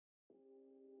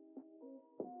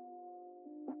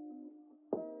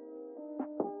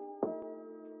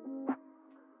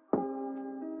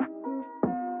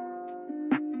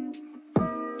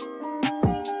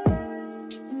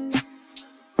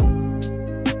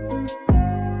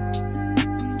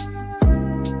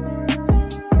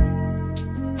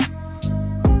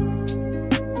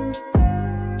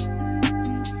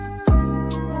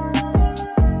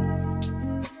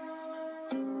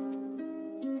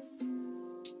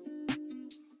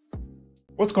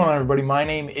What's going on, everybody? My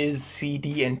name is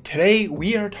CD, and today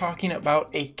we are talking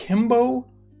about Akimbo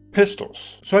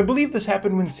Pistols. So I believe this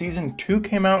happened when Season 2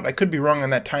 came out. I could be wrong on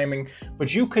that timing,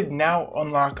 but you could now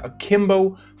unlock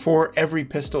Akimbo for every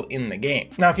pistol in the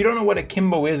game. Now, if you don't know what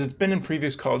Akimbo is, it's been in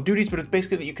previous Call of Duties, but it's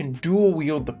basically that you can dual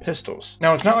wield the pistols.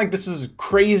 Now, it's not like this is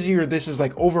crazy or this is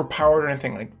like overpowered or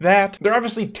anything like that. They're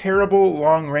obviously terrible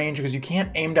long range because you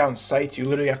can't aim down sights. You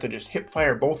literally have to just hip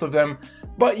fire both of them,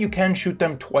 but you can shoot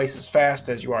them twice as fast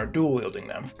as you are dual wielding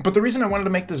them. But the reason I wanted to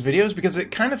make this video is because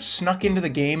it kind of snuck into the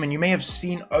game, and you may have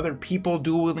seen other people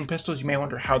dual wielding pistols. You may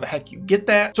wonder how the heck you get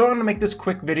that. So I want to make this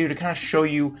quick video to kind of show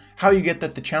you how you get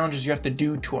that, the challenges you have to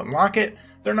do to unlock it.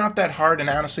 They're not that hard, and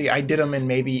honestly, I did them in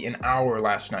maybe an hour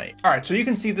last night. All right, so you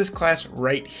can see this class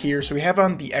right here. So we have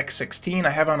on the X16,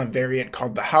 I have on a variant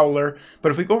called the Howler,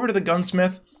 but if we go over to the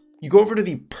Gunsmith, you go over to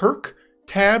the perk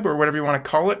tab or whatever you want to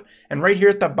call it, and right here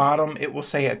at the bottom, it will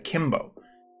say Akimbo.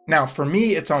 Now, for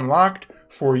me, it's unlocked.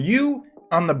 For you,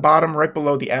 on the bottom, right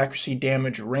below the accuracy,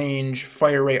 damage, range,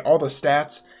 fire rate, all the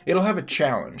stats, it'll have a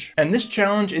challenge. And this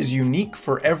challenge is unique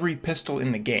for every pistol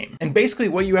in the game. And basically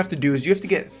what you have to do is you have to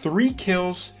get 3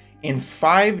 kills in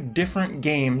 5 different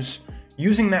games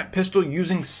using that pistol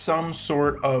using some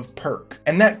sort of perk.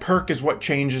 And that perk is what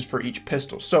changes for each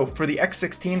pistol. So for the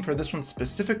X16, for this one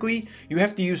specifically, you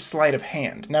have to use sleight of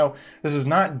hand. Now, this is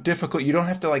not difficult. You don't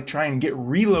have to like try and get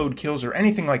reload kills or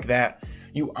anything like that.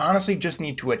 You honestly just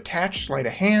need to attach sleight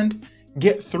of hand,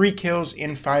 get 3 kills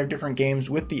in 5 different games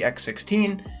with the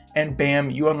X16, and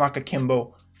bam, you unlock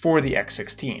Akimbo for the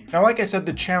X16. Now, like I said,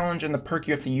 the challenge and the perk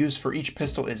you have to use for each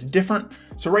pistol is different.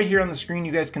 So right here on the screen,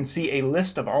 you guys can see a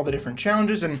list of all the different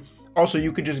challenges, and also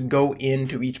you could just go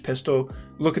into each pistol,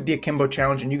 look at the Akimbo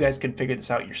challenge, and you guys can figure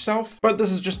this out yourself. But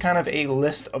this is just kind of a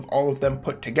list of all of them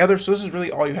put together. So this is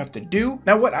really all you have to do.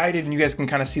 Now, what I did, and you guys can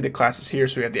kind of see the classes here.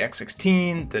 So we have the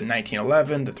X16, the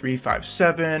 1911, the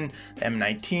 357, the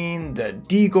M19, the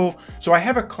Deagle. So I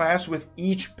have a class with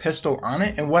each pistol on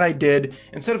it. And what I did,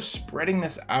 instead of spreading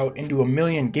this out into a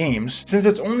million games, since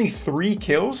it's only 3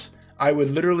 kills, I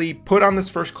would literally put on this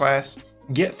first class,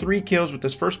 get 3 kills with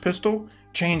this first pistol,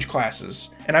 change classes.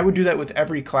 And I would do that with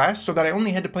every class so that I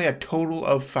only had to play a total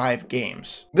of 5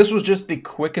 games. This was just the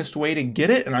quickest way to get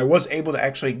it, and I was able to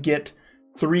actually get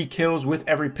 3 kills with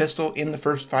every pistol in the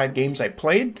first 5 games I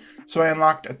played. So I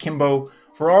unlocked Akimbo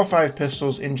for all 5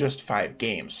 pistols in just 5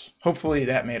 games. Hopefully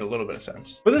that made a little bit of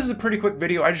sense. But this is a pretty quick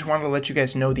video. I just wanted to let you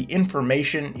guys know the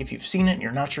information. If you've seen it and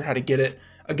you're not sure how to get it,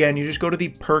 again, you just go to the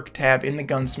perk tab in the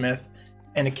Gunsmith,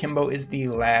 and Akimbo is the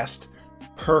last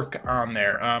perk on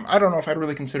there. I don't know if I'd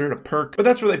really consider it a perk, but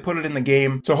that's where they put it in the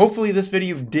game. So hopefully this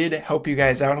video did help you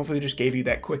guys out. Hopefully it just gave you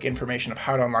that quick information of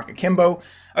how to unlock Akimbo.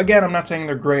 Again, I'm not saying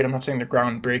they're great, I'm not saying they're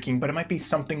groundbreaking, but it might be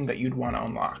something that you'd want to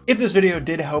unlock. If this video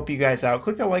did help you guys out,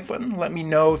 click that like button. Let me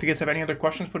know. If you guys have any other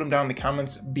questions, put them down in the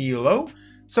comments below.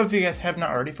 So if you guys have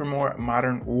not already, for more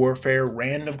Modern Warfare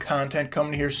random content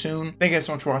coming here soon, thank you guys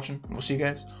so much for watching. We'll see you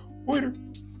guys later.